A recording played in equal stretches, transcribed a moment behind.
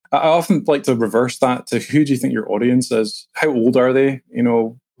I often like to reverse that to who do you think your audience is? How old are they?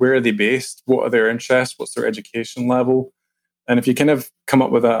 Where are they based? What are their interests? What's their education level? And if you kind of come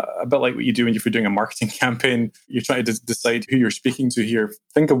up with a bit like what you do when you're doing a marketing campaign, you're trying to decide who you're speaking to here.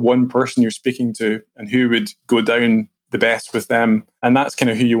 Think of one person you're speaking to and who would go down the best with them. And that's kind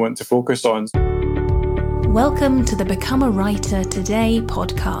of who you want to focus on. Welcome to the Become a Writer Today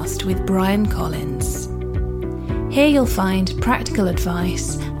podcast with Brian Collins. Here you'll find practical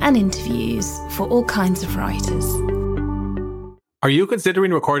advice and interviews for all kinds of writers. Are you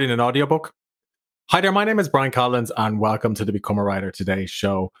considering recording an audiobook? Hi there, my name is Brian Collins and welcome to the Become a Writer Today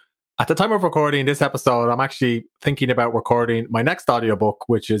show. At the time of recording this episode, I'm actually thinking about recording my next audiobook,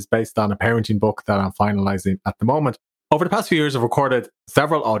 which is based on a parenting book that I'm finalizing at the moment. Over the past few years, I've recorded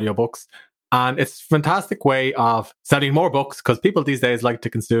several audiobooks, and it's a fantastic way of selling more books because people these days like to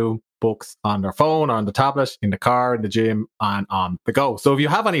consume books on their phone or on the tablet, in the car, in the gym, and on the go. So if you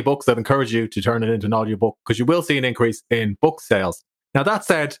have any books, I'd encourage you to turn it into an audiobook because you will see an increase in book sales. Now, that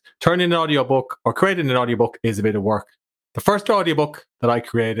said, turning an audiobook or creating an audiobook is a bit of work. The first audiobook that I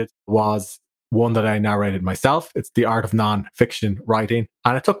created was one that I narrated myself. It's The Art of Non-Fiction Writing.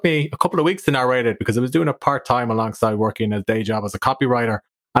 And it took me a couple of weeks to narrate it because I was doing it part-time alongside working a day job as a copywriter.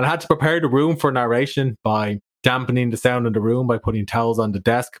 And I had to prepare the room for narration by dampening the sound in the room, by putting towels on the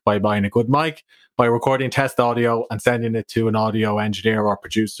desk, by buying a good mic, by recording test audio and sending it to an audio engineer or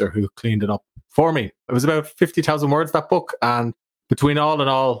producer who cleaned it up for me. It was about 50,000 words, that book. And between all in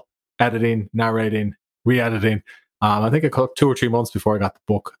all, editing, narrating, re-editing, I think it took 2 or 3 months before I got the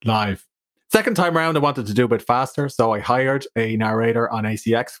book live. Second time around, I wanted to do a bit faster. So I hired a narrator on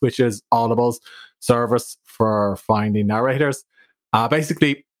ACX, which is Audible's service for finding narrators.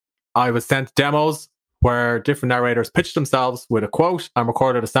 Basically, I was sent demos where different narrators pitched themselves with a quote and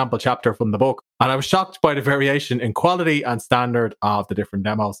recorded a sample chapter from the book. And I was shocked by the variation in quality and standard of the different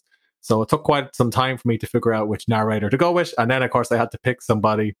demos. So it took quite some time for me to figure out which narrator to go with. And then, of course, I had to pick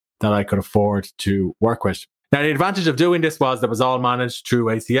somebody that I could afford to work with. Now, the advantage of doing this was that it was all managed through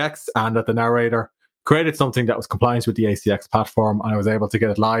ACX and that the narrator created something that was compliant with the ACX platform. And I was able to get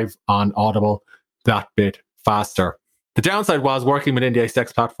it live on Audible that bit faster. The downside was working within the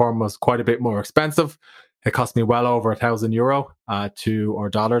ACX platform was quite a bit more expensive. It cost me well over €1,000 or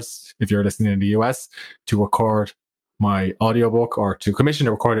dollars, if you're listening in the US, to record my audiobook or to commission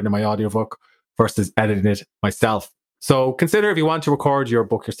a recording in my audiobook versus editing it myself. So consider if you want to record your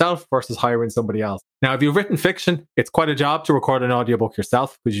book yourself versus hiring somebody else. Now, if you've written fiction, it's quite a job to record an audiobook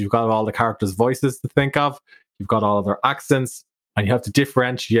yourself because you've got all the characters' voices to think of. You've got all of their accents. And you have to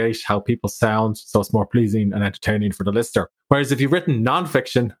differentiate how people sound so it's more pleasing and entertaining for the listener. Whereas if you've written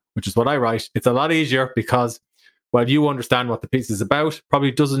non-fiction, which is what I write, it's a lot easier because, well, you understand what the piece is about,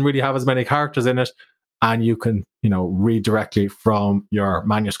 probably doesn't really have as many characters in it, and you can, read directly from your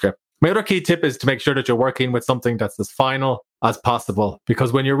manuscript. My other key tip is to make sure that you're working with something that's as final as possible.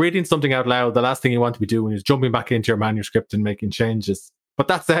 Because when you're reading something out loud, the last thing you want to be doing is jumping back into your manuscript and making changes. But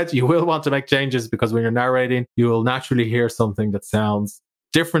that said, you will want to make changes because when you're narrating, you will naturally hear something that sounds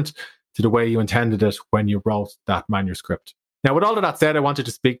different to the way you intended it when you wrote that manuscript. Now, with all of that said, I wanted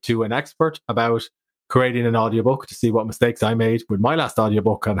to speak to an expert about creating an audiobook to see what mistakes I made with my last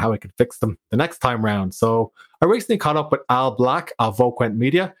audiobook and how I could fix them the next time round. So I recently caught up with Al Black of Voquent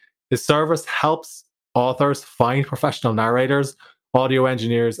Media. His service helps authors find professional narrators, audio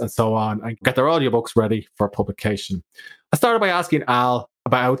engineers, and so on, and get their audiobooks ready for publication. I started by asking Al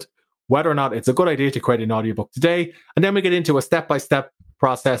about whether or not it's a good idea to create an audiobook today, and then we get into a step-by-step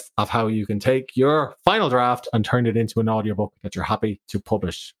process of how you can take your final draft and turn it into an audiobook that you're happy to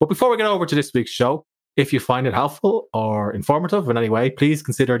publish. But before we get over to this week's show, if you find it helpful or informative in any way, please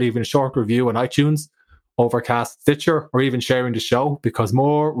consider leaving a short review on iTunes, Overcast, Stitcher, or even sharing the show, because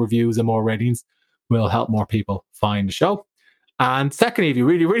more reviews and more ratings will help more people find the show. And secondly, if you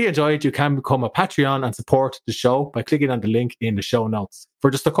really, really enjoy it, you can become a Patreon and support the show by clicking on the link in the show notes.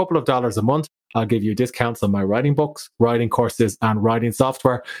 For just a couple of dollars a month, I'll give you discounts on my writing books, writing courses, and writing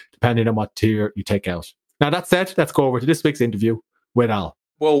software, depending on what tier you take out. Now, that said, let's go over to this week's interview with Al.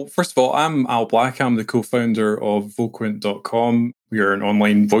 Well, first of all, I'm Al Black. I'm the co-founder of Voquent.com. We are an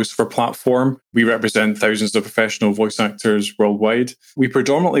online voiceover platform. We represent thousands of professional voice actors worldwide. We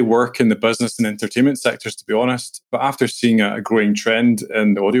predominantly work in the business and entertainment sectors, to be honest. But after seeing a growing trend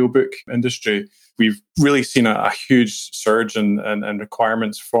in the audiobook industry, we've really seen a huge surge in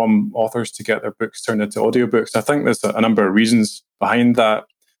requirements from authors to get their books turned into audiobooks. I think there's a number of reasons behind that.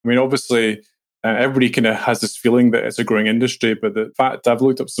 I mean, obviously, everybody kind of has this feeling that it's a growing industry, but the fact I've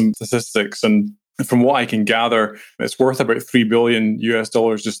looked up some statistics, and from what I can gather, it's worth about $3 billion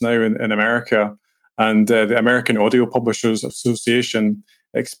just now in America. And the American Audio Publishers Association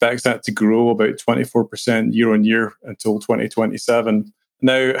expects that to grow about 24% year on year until 2027.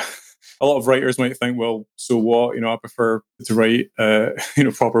 Now, a lot of writers might think, well, so what? I prefer to write,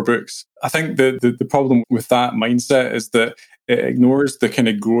 proper books. I think the problem with that mindset is that it ignores the kind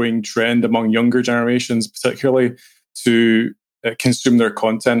of growing trend among younger generations, particularly to consume their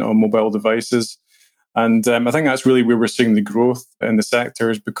content on mobile devices. And I think that's really where we're seeing the growth in the sector,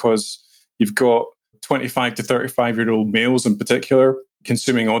 is because you've got 25 to 35-year-old males in particular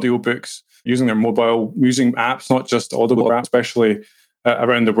consuming audiobooks, using their mobile, using apps, not just Audible apps, especially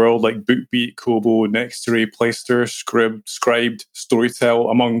around the world, like BookBeat, Kobo, Nextory, Playster, Scribd,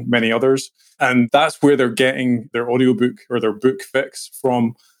 Storytel, among many others. And that's where they're getting their audiobook or their book fix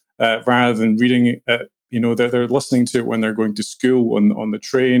from, rather than reading it. They're listening to it when they're going to school, on the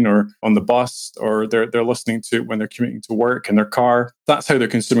train or on the bus, or they're listening to it when they're commuting to work in their car. That's how they're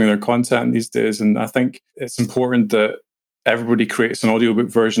consuming their content these days. And I think it's important that everybody creates an audiobook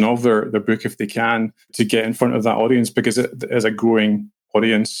version of their book if they can, to get in front of that audience, because it is a growing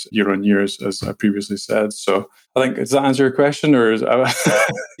audience year on year, as I previously said. So I think, does that answer your question? Or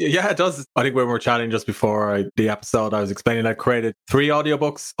Yeah, it does. I think when we were chatting just before the episode, I was explaining I created 3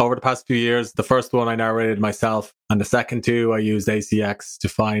 audiobooks over the past few years. The first one I narrated myself, and the second 2 I used ACX to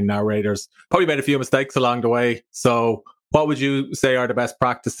find narrators. Probably made a few mistakes along the way. So what would you say are the best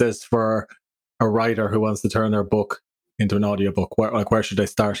practices for a writer who wants to turn their book into an audiobook? Where should they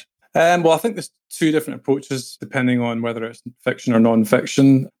start? Well, I think there's 2 different approaches depending on whether it's fiction or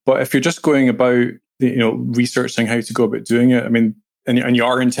non-fiction. But if you're just going about, researching how to go about doing it, I mean, and you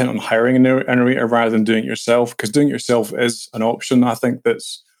are intent on hiring a narrator rather than doing it yourself, because doing it yourself is an option, I think,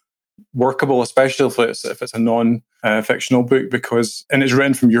 that's workable, especially if it's a non-fictional book, and it's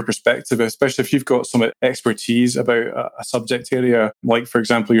written from your perspective, especially if you've got some expertise about a subject area, like, for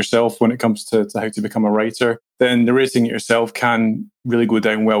example, yourself, when it comes to how to become a writer, then narrating it yourself can really go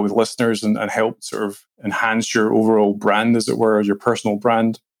down well with listeners and help sort of enhance your overall brand, as it were, your personal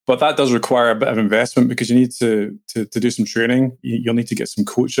brand. But that does require a bit of investment, because you need to do some training. You'll need to get some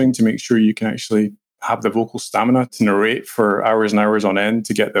coaching to make sure you can actually have the vocal stamina to narrate for hours and hours on end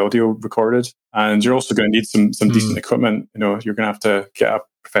to get the audio recorded. And you're also going to need some decent equipment. You're going to have to get a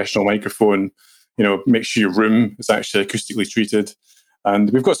professional microphone, make sure your room is actually acoustically treated.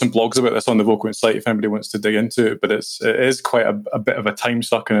 And we've got some blogs about this on the Voquent site if anybody wants to dig into it. But it is quite a bit of a time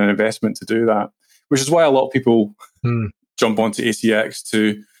suck and an investment to do that, which is why a lot of people jump onto ACX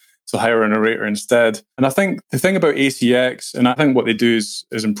to hire a narrator instead. And I think the thing about ACX, and I think what they do is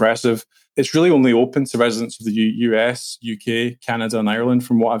impressive, it's really only open to residents of the US, UK, Canada, and Ireland,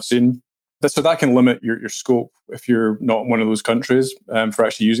 from what I've seen. So that can limit your scope if you're not in one of those countries for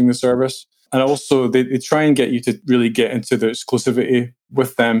actually using the service. And also, they try and get you to really get into the exclusivity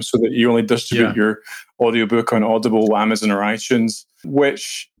with them, so that you only distribute your audiobook on Audible, Amazon, or iTunes,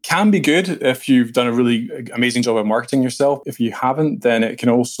 which can be good if you've done a really amazing job of marketing yourself. If you haven't, then it can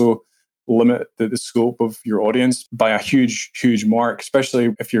also limit the scope of your audience by a huge, huge mark,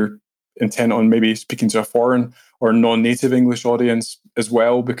 especially if you're intent on maybe speaking to a foreign or non-native English audience as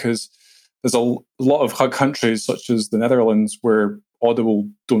well, because there's a lot of countries such as the Netherlands where Audible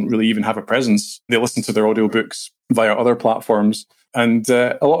don't really even have a presence. They listen to their audiobooks via other platforms. And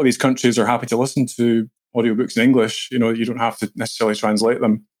a lot of these countries are happy to listen to audiobooks in English. You don't have to necessarily translate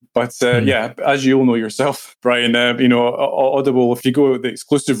them. But as you'll know yourself, Brian, Audible, if you go the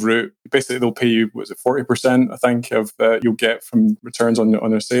exclusive route, basically they'll pay you, 40%, I think, of you'll get from returns on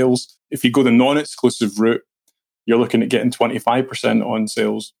their sales. If you go the non-exclusive route, you're looking at getting 25% on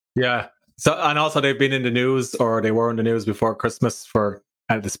sales. Yeah. So, and also they've been in the news, or they were in the news before Christmas, for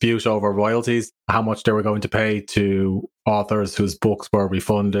a dispute over royalties, how much they were going to pay to authors whose books were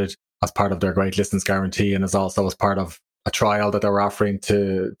refunded as part of their Great Listens Guarantee, and as part of a trial that they were offering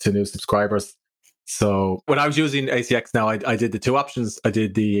to new subscribers. So when I was using ACX now, I did the 2 options. I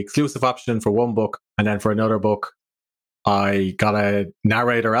did the exclusive option for one book, and then for another book, I got a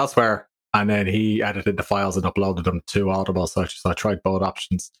narrator elsewhere, and then he edited the files and uploaded them to Audible. So I tried both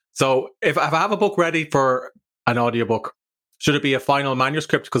options. So if I have a book ready for an audiobook, should it be a final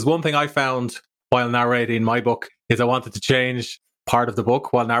manuscript? Because one thing I found while narrating my book is I wanted to change part of the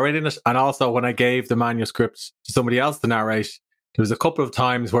book while narrating it. And also when I gave the manuscript to somebody else to narrate, there was a couple of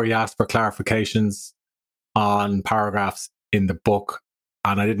times where he asked for clarifications on paragraphs in the book.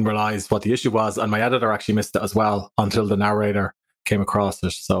 And I didn't realize what the issue was. And my editor actually missed it as well until the narrator came across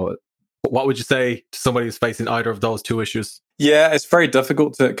it. So what would you say to somebody who's facing either of those 2 issues? Yeah, it's very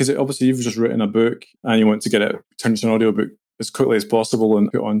difficult because obviously you've just written a book and you want to get it turned into an audiobook as quickly as possible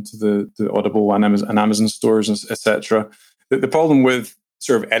and put onto the Audible and Amazon stores, etc. The problem with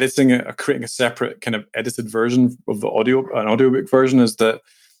sort of editing it or creating a separate kind of edited version of the an audiobook version, is that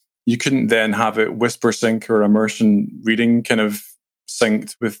you couldn't then have it whisper sync or immersion reading kind of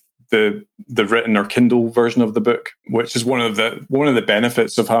synced with the written or Kindle version of the book, which is one of the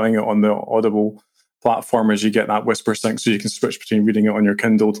benefits of having it on the Audible platform, is you get that whisper sync, so you can switch between reading it on your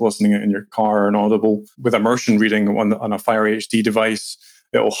Kindle to listening it in your car or an Audible. With immersion reading on a Fire HD device,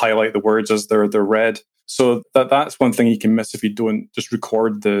 it will highlight the words as they're read. So that's one thing you can miss if you don't just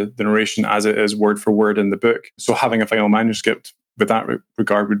record the narration as it is word for word in the book. So having a final manuscript with that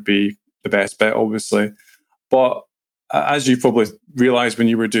regard would be the best bet, obviously. But as you probably realised when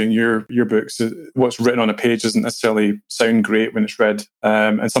you were doing your books, what's written on a page doesn't necessarily sound great when it's read.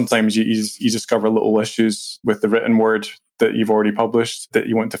 And sometimes you discover little issues with the written word that you've already published that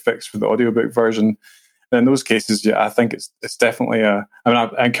you want to fix for the audiobook version. And in those cases, yeah, I think it's definitely I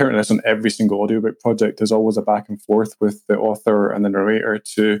encounter this on every single audiobook project. There's always a back and forth with the author and the narrator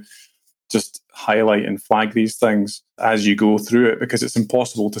to just highlight and flag these things as you go through it, because it's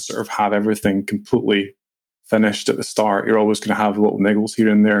impossible to sort of have everything completely finished at the start. You're always going to have little niggles here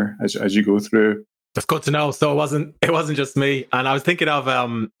and there as you go through. That's good to know. So it wasn't just me. And I was thinking of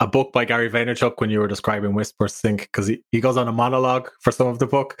a book by Gary Vaynerchuk when you were describing Whisper Sync, because he goes on a monologue for some of the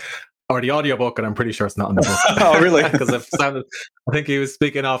book, or the audiobook, and I'm pretty sure it's not in the book. Oh, really? Because I think he was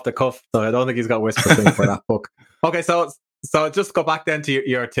speaking off the cuff, so I don't think he's got Whisper Sync for that book. Okay, so just go back then to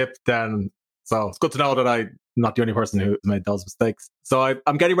your tip then. So it's good to know that I'm not the only person who made those mistakes. So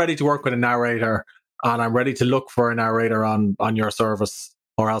I'm getting ready to work with a narrator, and I'm ready to look for a narrator on your service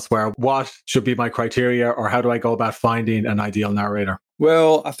or elsewhere. What should be my criteria, or how do I go about finding an ideal narrator?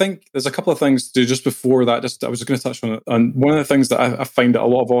 Well, I think there's a couple of things to do just before that. I was just going to touch on it. And one of the things that I find that a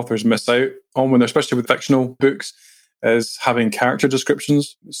lot of authors miss out on, especially with fictional books, is having character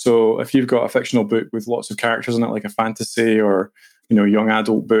descriptions. So if you've got a fictional book with lots of characters in it, like a fantasy or young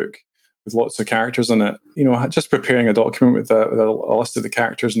adult book with lots of characters in it, just preparing a document with a list of the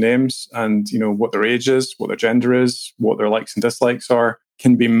characters' names and what their age is, what their gender is, what their likes and dislikes are,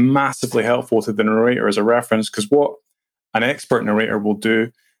 can be massively helpful to the narrator as a reference. Because what an expert narrator will do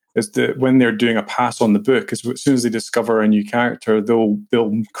is that when they're doing a pass on the book, as soon as they discover a new character, they'll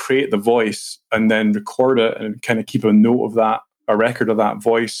create the voice and then record it and kind of keep a note of that, a record of that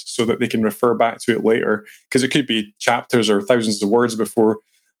voice, so that they can refer back to it later. Because it could be chapters or thousands of words before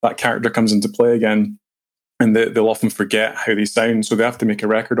that character comes into play again, and they'll often forget how they sound. So they have to make a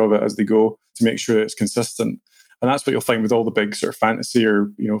record of it as they go to make sure it's consistent. And that's what you'll find with all the big sort of fantasy or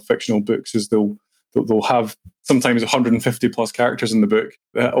fictional books, is they'll have sometimes 150 plus characters in the book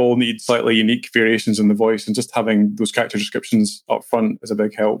that all need slightly unique variations in the voice, and just having those character descriptions up front is a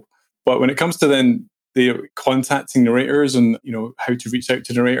big help. But when it comes to then the contacting narrators and how to reach out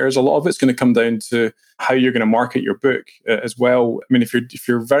to narrators, a lot of it's going to come down to how you're going to market your book as well. I mean, if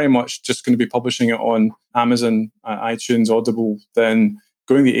you're very much just going to be publishing it on Amazon, iTunes, Audible, then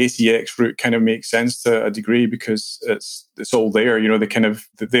going the ACX route kind of makes sense to a degree, because it's all there.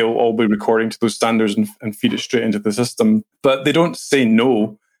 They'll all be recording to those standards and feed it straight into the system. But they don't say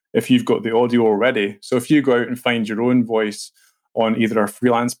no if you've got the audio already. So if you go out and find your own voice on either a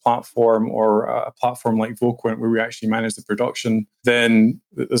freelance platform or a platform like Voquent, where we actually manage the production, then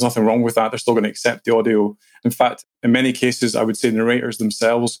there's nothing wrong with that. They're still going to accept the audio. In fact, in many cases, I would say narrators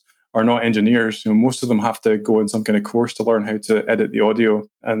themselves are not engineers. Most of them have to go in some kind of course to learn how to edit the audio.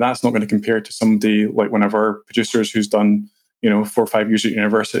 And that's not going to compare to somebody like one of our producers who's done, 4 or 5 years at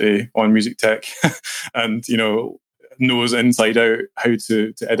university on music tech and, knows inside out how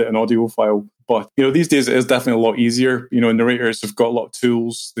to edit an audio file. But, these days it is definitely a lot easier. Narrators have got a lot of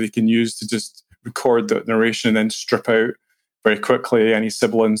tools they can use to just record the narration and then strip out very quickly any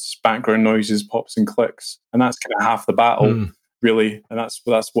sibilance, background noises, pops and clicks. And that's kind of half the battle. Really, and that's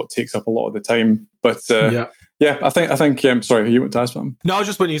what takes up a lot of the time. But I think. Sorry, you want to ask something? No,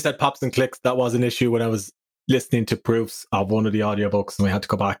 just when you said pops and clicks, that was an issue when I was listening to proofs of one of the audiobooks, and we had to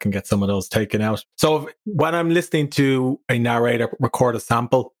go back and get some of those taken out. So when I'm listening to a narrator record a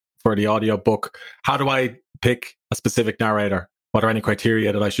sample for the audiobook, how do I pick a specific narrator? What are any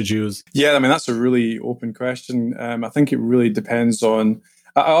criteria that I should use? Yeah, I mean, that's a really open question. I think it really depends on.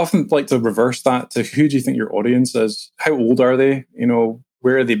 I often like to reverse that to who do you think your audience is? How old are they?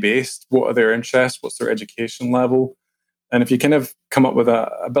 Where are they based? What are their interests? What's their education level? And if you kind of come up with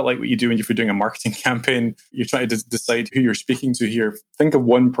a bit like what you do when you're doing a marketing campaign, you're trying to decide who you're speaking to here. Think of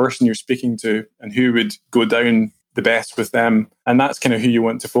one person you're speaking to and who would go down the best with them. And that's kind of who you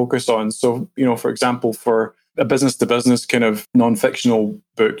want to focus on. So, for example, for a business-to-business kind of non-fictional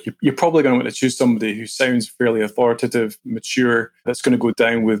book, you're probably going to want to choose somebody who sounds fairly authoritative, mature, that's going to go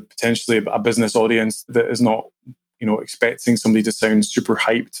down with potentially a business audience that is not, expecting somebody to sound super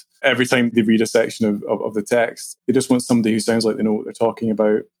hyped every time they read a section of the text. They just want somebody who sounds like they know what they're talking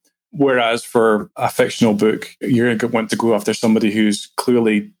about. Whereas for a fictional book, you're going to want to go after somebody who's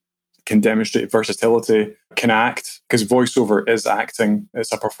clearly can demonstrate versatility, can act, because voiceover is acting,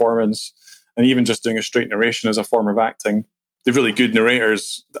 it's a performance. And even just doing a straight narration is a form of acting. The really good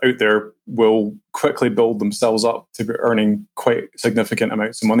narrators out there will quickly build themselves up to be earning quite significant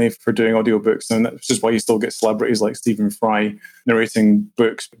amounts of money for doing audiobooks. And that's just why you still get celebrities like Stephen Fry narrating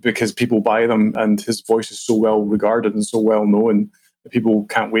books, because people buy them and his voice is so well regarded and so well known that people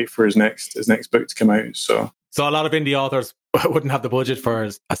can't wait for his next book to come out. So a lot of indie authors wouldn't have the budget for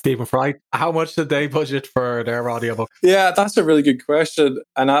a Stephen Fry. How much did they budget for their audiobook? Yeah, that's a really good question.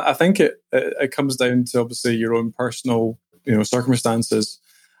 And I think it comes down to obviously your own personal circumstances.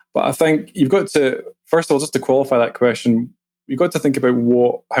 But I think you've got to, first of all, just to qualify that question, you've got to think about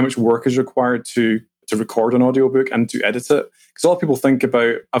how much work is required to record an audiobook and to edit it. Because a lot of people think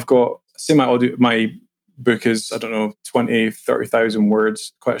about, I've got, say my book is, 20, 30,000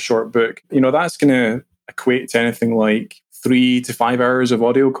 words, quite a short book. That's going to equate to anything like 3 to 5 hours of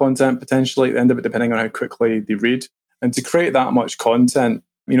audio content potentially at the end of it, depending on how quickly they read. And to create that much content,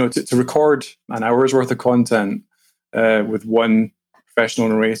 to record an hour's worth of content with one professional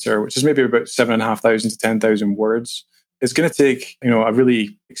narrator, which is maybe about 7,500 to 10,000 words, it's going to take a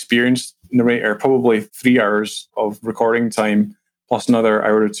really experienced narrator probably 3 hours of recording time plus another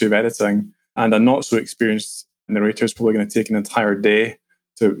hour or two of editing, and a not so experienced narrator is probably going to take an entire day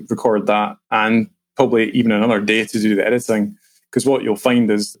to record that, and probably even another day to do the editing. Because what you'll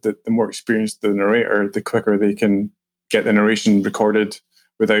find is that the more experienced the narrator, the quicker they can get the narration recorded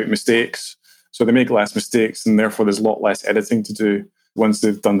without mistakes. So they make less mistakes, and therefore there's a lot less editing to do once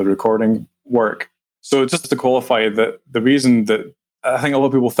they've done the recording work. So just to qualify that, the reason that I think a lot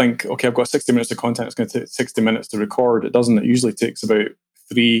of people think, okay, I've got 60 minutes of content, it's going to take 60 minutes to record. It doesn't. It usually takes about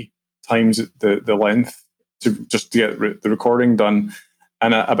 3 times the length to just get the recording done,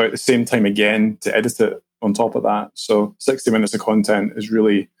 and about the same time again to edit it on top of that. So 60 minutes of content is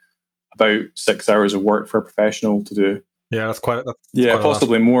really about 6 hours of work for a professional to do. Yeah, that's quite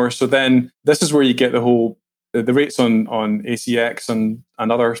possibly more. So then this is where you get the rates on ACX and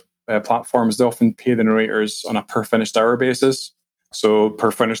other platforms. They often pay the narrators on a per finished hour basis. So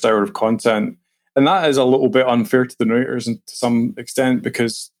per finished hour of content. And that is a little bit unfair to the narrators to some extent,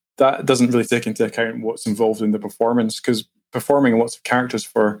 because that doesn't really take into account what's involved in the performance. Because performing lots of characters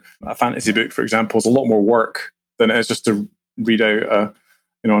for a fantasy book, for example, is a lot more work than it is just to read out a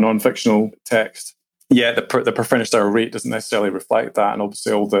non-fictional text. Yeah, the per finished hour rate doesn't necessarily reflect that, and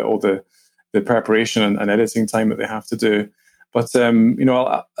obviously all the preparation and editing time that they have to do. But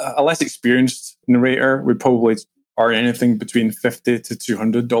a less experienced narrator would probably earn anything between $50 to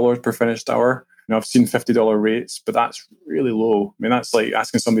 $200 per finished hour. I've seen $50 rates, but that's really low. I mean, that's like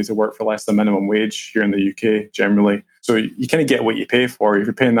asking somebody to work for less than minimum wage here in the UK generally. So you kind of get what you pay for. If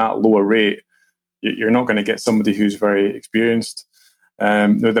you're paying that lower rate, you're not going to get somebody who's very experienced.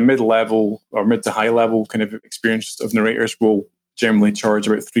 The mid-level or mid to high-level kind of experience of narrators will generally charge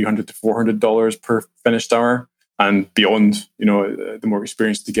about $300 to $400 per finished hour, and beyond. The more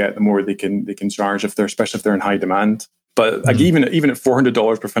experience they get, the more they can charge, especially if they're in high demand. But like, even at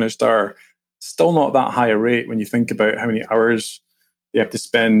 $400 per finished hour, still not that high a rate when you think about how many hours you have to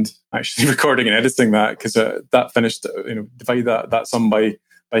spend actually recording and editing that. Because that finished, divide that sum by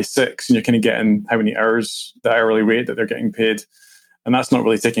 6, and you're kind of getting how many hours, the hourly rate that they're getting paid. And that's not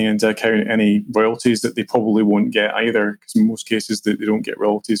really taking into account any royalties that they probably won't get either, because in most cases they don't get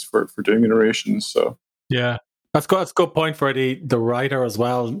royalties for doing the narrations. So yeah, that's a good point for the writer as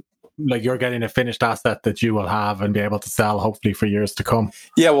well. Like, you're getting a finished asset that you will have and be able to sell hopefully for years to come.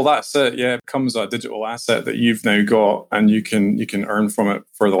 Yeah, well, that's it. Yeah, it becomes a digital asset that you've now got, and you can earn from it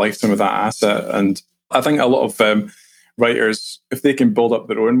for the lifetime of that asset. And I think a lot of writers, if they can build up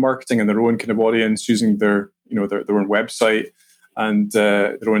their own marketing and their own kind of audience using their own website and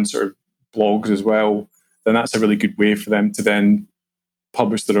their own sort of blogs as well, then that's a really good way for them to then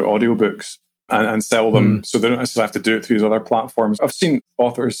publish their audiobooks and sell them. So they don't necessarily have to do it through these other platforms. I've seen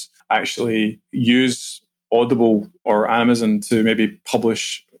authors actually use Audible or Amazon to maybe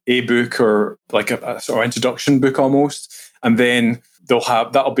publish a book or like a sort of introduction book almost, and then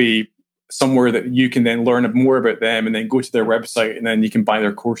that'll be somewhere that you can then learn more about them, and then go to their website, and then you can buy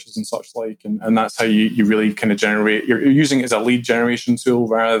their courses and such like, and that's how you really kind of generate. You're using it as a lead generation tool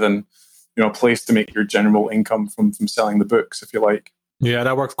rather than a place to make your general income from selling the books, if you like. Yeah,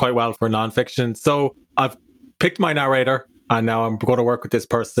 that works quite well for nonfiction. So I've picked my narrator. and now I'm going to work with this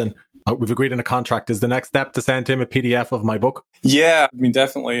person. We've agreed on a contract. Is the next step to send him a PDF of my book? Yeah, I mean,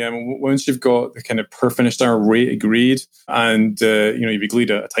 definitely. Once you've got the kind of per finished hour rate agreed, and you've agreed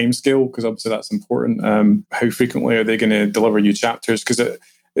a time scale, because obviously that's important. How frequently are they going to deliver you chapters? Because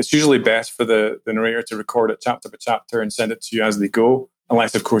it's usually best for the narrator to record it chapter by chapter and send it to you as they go,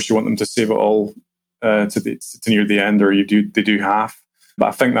 unless, of course, you want them to save it all to near the end, or they do half. But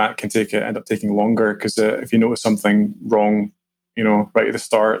I think that can end up taking longer, because if you notice something wrong, right at the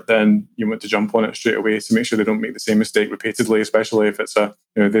start, then you want to jump on it straight away to make sure they don't make the same mistake repeatedly, especially if it's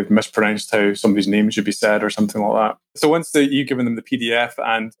they've mispronounced how somebody's name should be said or something like that. So once you've given them the PDF,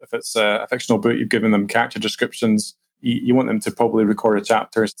 and if it's a fictional book, you've given them character descriptions, you want them to probably record a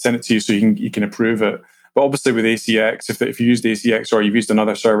chapter, send it to you so you can approve it. But obviously with ACX, if you used ACX or you've used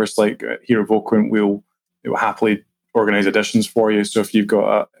another service like here at Voquent, it will happily organize editions for you. So if you've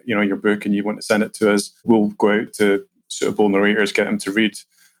got your book and you want to send it to us, we'll go out to suitable narrators, get them to read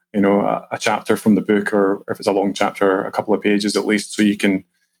a chapter from the book, or if it's a long chapter, a couple of pages at least, so you can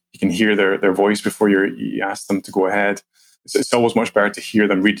hear their voice before you ask them to go ahead. It's always much better to hear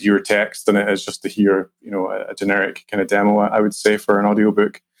them read your text than it is just to hear a generic kind of demo, I would say, for an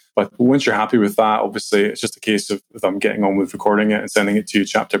audiobook. But once you're happy with that, obviously it's just a case of them getting on with recording it and sending it to you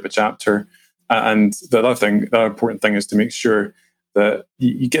chapter by chapter. And the other important thing is to make sure that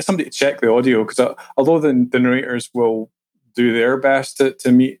you get somebody to check the audio, because although the narrators will do their best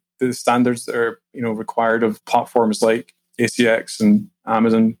to meet the standards that are required of platforms like ACX and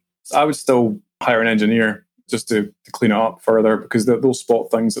Amazon, I would still hire an engineer just to clean it up further, because they'll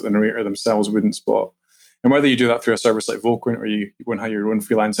spot things that the narrator themselves wouldn't spot. And whether you do that through a service like Voquent or you go and hire your own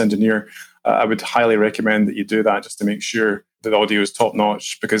freelance engineer, I would highly recommend that you do that, just to make sure that the audio is top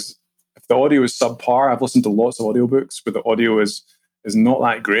notch. Because if the audio is subpar, I've listened to lots of audiobooks where the audio is not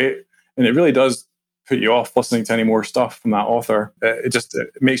that great, and it really does put you off listening to any more stuff from that author. It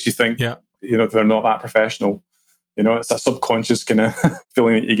makes you think, they're not that professional. It's that subconscious kind of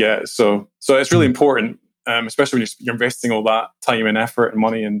feeling that you get. So it's really important, especially when you're investing all that time and effort and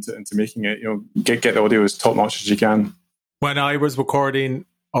money into making it. Get the audio as top notch as you can. When I was recording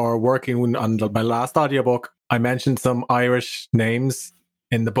or working on my last audiobook, I mentioned some Irish names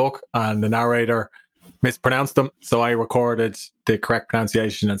in the book, and the narrator mispronounced them, so I recorded the correct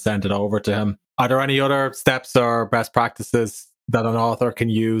pronunciation and sent it over to him. Are there any other steps or best practices that an author can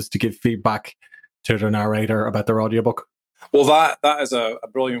use to give feedback to the narrator about their audiobook? Well, that is a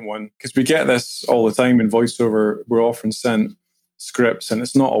brilliant one, because we get this all the time in voiceover. We're often sent scripts and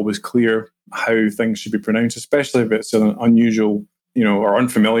it's not always clear how things should be pronounced, especially if it's an unusual, or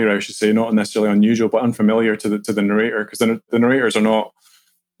unfamiliar, I should say, not necessarily unusual, but unfamiliar to the narrator, because the narrators are not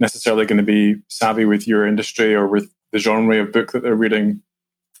necessarily going to be savvy with your industry or with the genre of book that they're reading.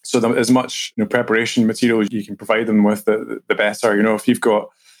 So as much preparation material you can provide them with, the better. If you've got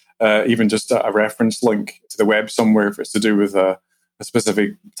even just a reference link to the web somewhere, if it's to do with a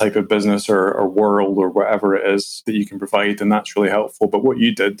specific type of business or world or whatever it is that you can provide, then that's really helpful. But what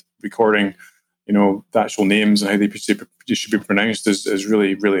you did, recording the actual names and how they should be pronounced is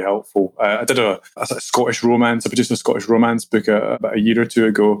really, really helpful. I did a Scottish romance. I produced a Scottish romance book about a year or two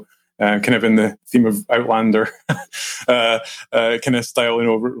ago, kind of in the theme of Outlander kind of style,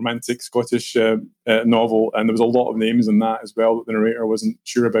 romantic Scottish novel. And there was a lot of names in that as well that the narrator wasn't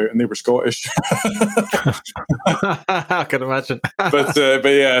sure about, and they were Scottish. I can imagine. but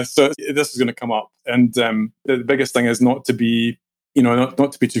yeah, so this is going to come up. And the biggest thing is not to be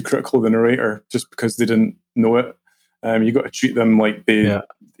not to be too critical of the narrator just because they didn't know it. You got to treat them like they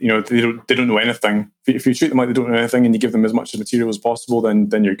don't know anything. If you treat them like they don't know anything and you give them as much material as possible,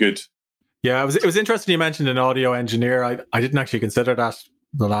 then you're good. Yeah, it was interesting you mentioned an audio engineer. I didn't actually consider that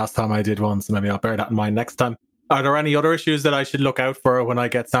the last time I did one, so maybe I'll bear that in mind next time. Are there any other issues that I should look out for when I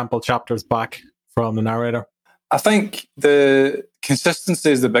get sample chapters back from the narrator? I think the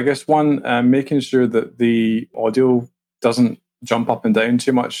consistency is the biggest one. Making sure that the audio doesn't jump up and down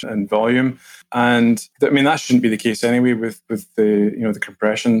too much in volume, and that shouldn't be the case anyway with the the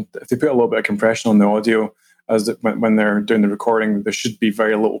compression. If they put a little bit of compression on the audio when they're doing the recording, there should be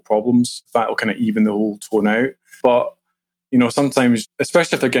very little problems. That will kind of even the whole tone out. But sometimes,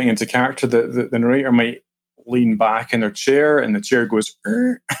 especially if they're getting into character, the narrator might lean back in their chair and the chair goes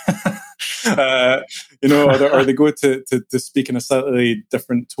or they go to speak in a slightly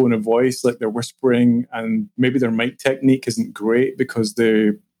different tone of voice, like they're whispering, and maybe their mic technique isn't great because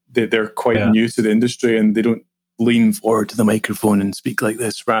they're quite new to the industry and they don't lean forward to the microphone and speak like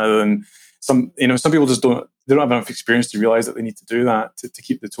this, rather than some people just don't have enough experience to realize that they need to do that to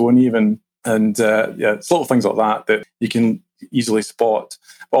keep the tone even. And it's little things like that you can easily spot.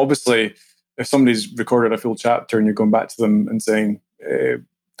 But obviously, if somebody's recorded a full chapter and you're going back to them and saying,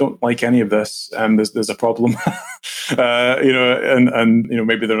 don't like any of this, there's a problem, and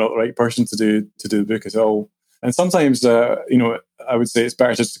maybe they're not the right person to do the book at all. And sometimes, I would say it's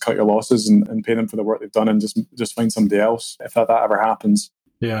better just to cut your losses and pay them for the work they've done and just find somebody else if that ever happens.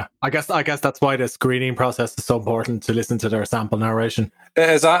 Yeah, I guess that's why the screening process is so important, to listen to their sample narration.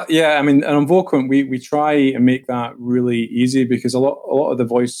 Is that? Yeah, I mean, and on Voquent, we try and make that really easy, because a lot of the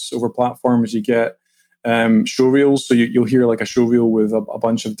voiceover platforms, you get show reels. So you'll hear like a show reel with a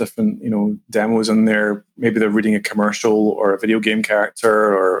bunch of different, demos in there. Maybe they're reading a commercial or a video game character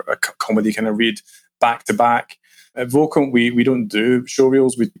or a comedy kind of read back to back. At Voquent, we don't do show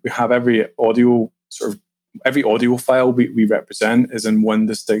reels. We have every audio file we represent is in one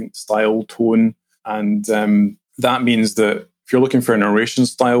distinct style, tone, and that means that if you're looking for a narration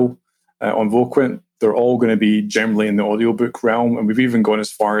style on Voquent, they're all going to be generally in the audiobook realm. And we've even gone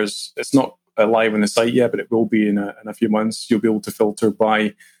as far as, it's not live on the site yet, but it will be in a few months. You'll be able to filter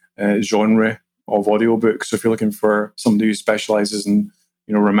by genre of audiobooks. So if you're looking for somebody who specializes in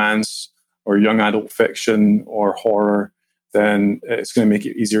romance or young adult fiction or horror, then it's going to make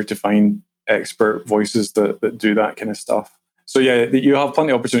it easier to find expert voices that do that kind of stuff. So yeah, you have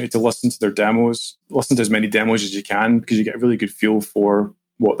plenty of opportunity to listen to their demos, listen to as many demos as you can, because you get a really good feel for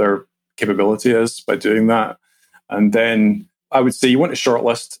what their capability is by doing that. And then I would say you want to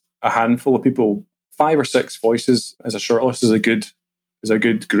shortlist a handful of people. 5 or 6 voices as a shortlist is a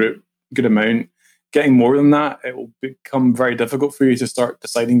good group, good amount. Getting more than that, it will become very difficult for you to start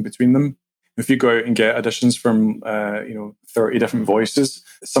deciding between them. If you go out and get auditions from 30 different voices,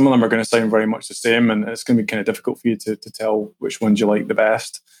 some of them are going to sound very much the same, and it's going to be kind of difficult for you to tell which ones you like the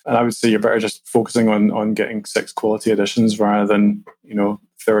best. And I would say you're better just focusing on getting 6 quality auditions rather than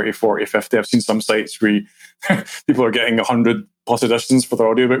 30, 40, 50. I've seen some sites where people are getting 100 plus auditions for their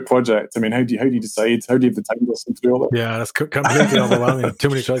audiobook project. I mean, how do you decide? How do you have the time to listen through all that? Yeah, that's completely overwhelming. Too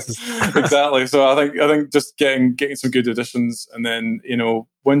many choices. Exactly. So I think just getting some good auditions, and then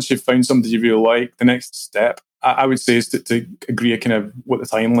once you've found somebody you really like, the next step I would say is to agree kind of what the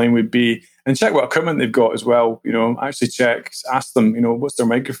timeline would be, and check what equipment they've got as well. Actually ask them, what's their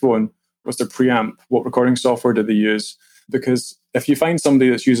microphone, what's their preamp, what recording software do they use? Because if you find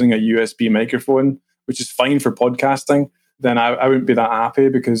somebody that's using a USB microphone, which is fine for podcasting, then I wouldn't be that happy,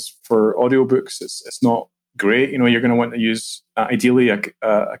 because for audiobooks, it's not great. You're going to want to use ideally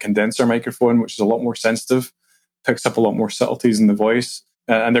a condenser microphone, which is a lot more sensitive, picks up a lot more subtleties in the voice,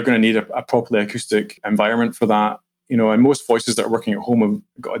 and they're going to need a properly acoustic environment for that. And most voices that are working at home have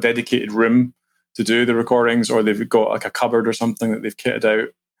got a dedicated room to do the recordings, or they've got like a cupboard or something that they've kitted out.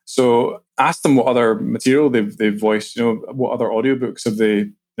 So ask them what other material they've voiced. What other audiobooks have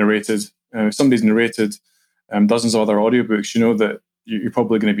they narrated? If somebody's narrated dozens of other audiobooks, that you're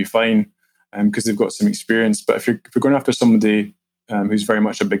probably going to be fine because they've got some experience. But if you're going after somebody who's very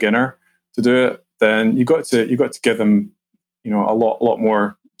much a beginner to do it, then you got to give them a lot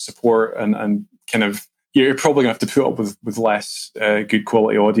more support, and kind of you're probably going to have to put up with less good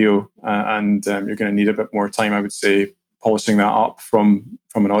quality audio, and you're going to need a bit more time, I would say, polishing that up from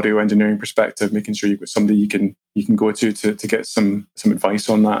an audio engineering perspective, making sure you've got somebody you can go to get some advice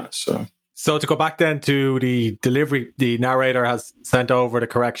on that. So to go back then to the delivery, the narrator has sent over the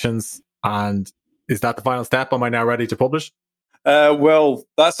corrections, and is that the final step? Am I now ready to publish? Well,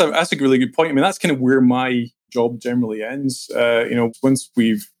 that's a really good point. I mean, that's kind of where my job generally ends. Once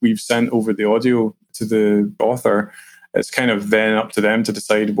we've sent over the audio to the author, it's kind of then up to them to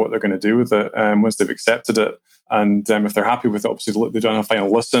decide what they're going to do with it. Once they've accepted it, and if they're happy with it, obviously they've done a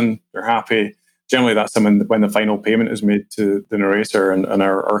final listen, they're happy. Generally, that's when the final payment is made to the narrator, and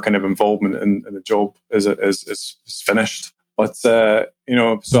our kind of involvement in the job is finished. But so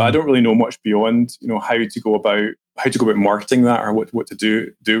I don't really know much beyond how to go about marketing that, or what to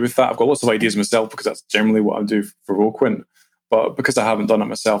do with that. I've got lots of ideas myself, because that's generally what I do for Voquent. But because I haven't done it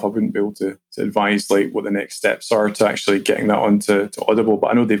myself, I wouldn't be able to advise like what the next steps are to actually getting that onto Audible. But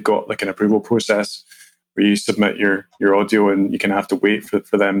I know they've got like an approval process where you submit your audio, and you can have to wait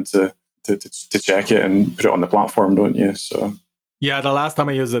for them to check it and put it on the platform, don't you? So yeah, the last time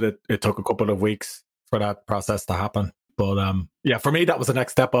I used it took a couple of weeks for that process to happen. But for me, that was the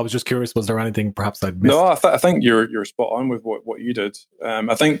next step. I was just curious, was there anything perhaps I'd missed? No, I think you're spot on with what you did.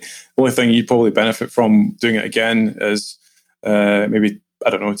 I think the only thing you'd probably benefit from doing it again is maybe,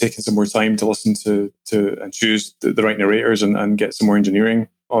 I don't know, taking some more time to listen to and choose the right narrators, and get some more engineering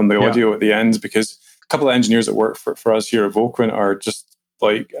on the audio at the end, because a couple of engineers that work for us here at Voquent are just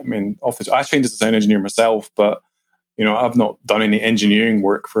like, I mean, I trained as a sound engineer myself, but I've not done any engineering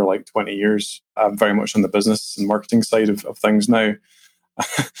work for like 20 years. I'm very much on the business and marketing side of things now.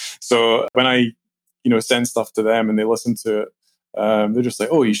 So when I, send stuff to them and they listen to it, they're just like,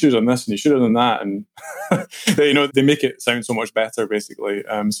 oh, you should have done this and you should have done that. And, they make it sound so much better, basically.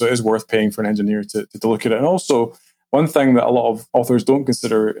 So it is worth paying for an engineer to look at it. And also, one thing that a lot of authors don't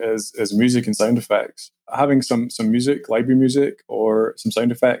consider is music and sound effects. Having some music, library music, or some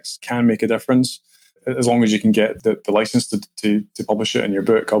sound effects can make a difference, as long as you can get the license to publish it in your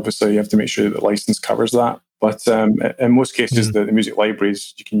book. Obviously, you have to make sure that the license covers that. But in most cases, the music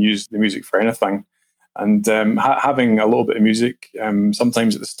libraries, you can use the music for anything. And having a little bit of music,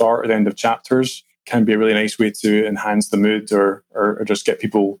 sometimes at the start or the end of chapters, can be a really nice way to enhance the mood or just get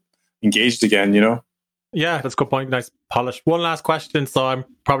people engaged again, Yeah, that's a good point. Nice polish. One last question. So I'm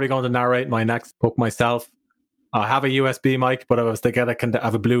probably going to narrate my next book myself. I have a USB mic, but if I was to get I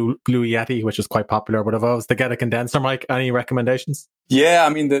have a Blue Yeti, which is quite popular. But if I was to get a condenser mic, any recommendations? Yeah, I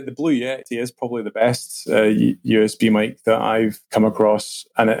mean, the Blue Yeti is probably the best USB mic that I've come across.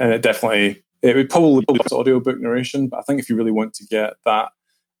 And it would probably be audiobook narration. But I think if you really want to get that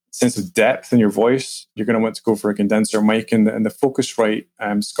sense of depth in your voice, you're going to want to go for a condenser mic. And the Focusrite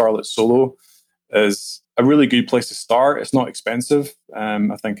Scarlett Solo is a really good place to start. It's not expensive.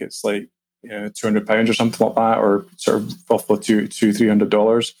 I think it's like £200 or something like that, or sort of roughly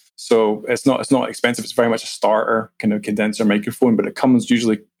 $200-$300. So it's not expensive. It's very much a starter kind of condenser microphone, but it comes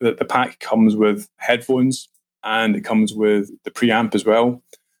usually, the pack comes with headphones and it comes with the preamp as well.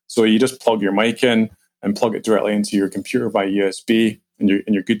 So you just plug your mic in and plug it directly into your computer via USB, and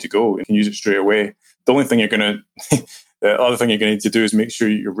you're good to go. You can use it straight away. The other thing you're going to need to do is make sure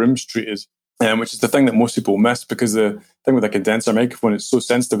your room's treated. Which is the thing that most people miss, because the thing with a condenser microphone, it's so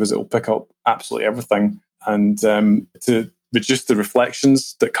sensitive, is it will pick up absolutely everything. And to reduce the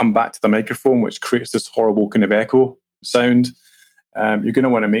reflections that come back to the microphone, which creates this horrible kind of echo sound, you're going to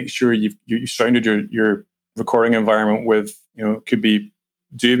want to make sure you surrounded your recording environment with, it could be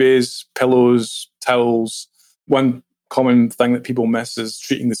duvets, pillows, towels. One common thing that people miss is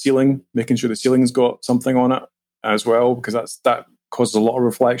treating the ceiling, making sure the ceiling's got something on it as well, because that causes a lot of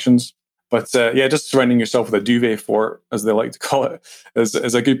reflections. But just surrounding yourself with a duvet fort, as they like to call it,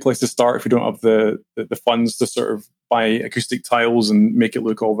 is a good place to start if you don't have the funds to sort of buy acoustic tiles and make it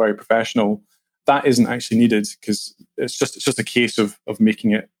look all very professional. That isn't actually needed, because it's just a case of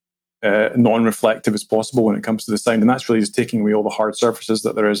making it non-reflective as possible when it comes to the sound, and that's really just taking away all the hard surfaces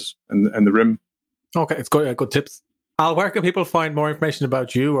that there is in the room. Okay, it's good tips. Al, where can people find more information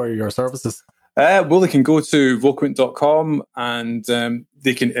about you or your services? Well, they can go to Voquent.com and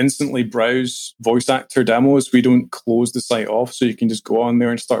they can instantly browse voice actor demos. We don't close the site off, so you can just go on there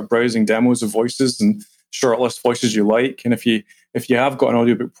and start browsing demos of voices and shortlist voices you like. And if you have got an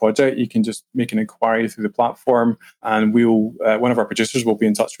audiobook project, you can just make an inquiry through the platform, and one of our producers will be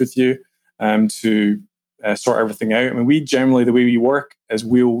in touch with you to sort everything out. I mean, the way we work is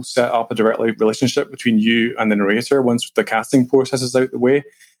we'll set up a direct relationship between you and the narrator once the casting process is out the way.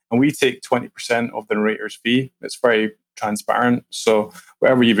 And we take 20% of the narrator's fee. It's very transparent. So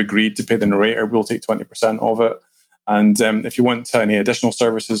whatever you've agreed to pay the narrator, we'll take 20% of it. And if you want any additional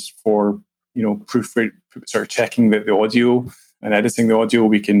services for, proofread, sort of checking the audio and editing the audio,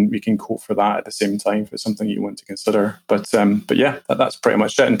 we can quote for that at the same time if it's something you want to consider. But yeah, that's pretty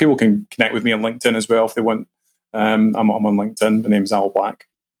much it. And people can connect with me on LinkedIn as well if they want. I'm on LinkedIn. My name's Al Black.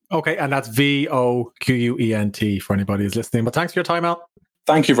 Okay, and that's VOQUENT for anybody who's listening. But thanks for your time, Al.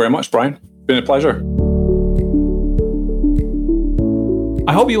 Thank you very much, Brian. Been a pleasure.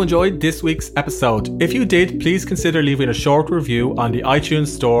 I hope you enjoyed this week's episode. If you did, please consider leaving a short review on the iTunes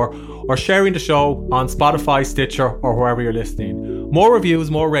Store or sharing the show on Spotify, Stitcher, or wherever you're listening. More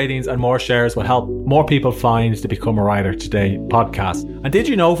reviews, more ratings, and more shares will help more people find the Become a Writer Today podcast. And did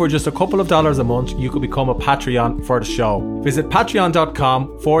you know for just a couple of dollars a month, you could become a Patreon for the show? Visit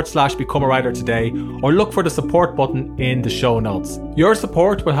patreon.com/Become a Writer Today, or look for the support button in the show notes. Your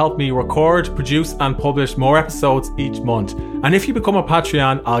support will help me record, produce, and publish more episodes each month. And if you become a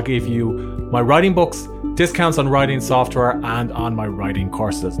Patreon, I'll give you my writing books, discounts on writing software, and on my writing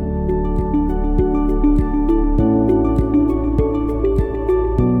courses.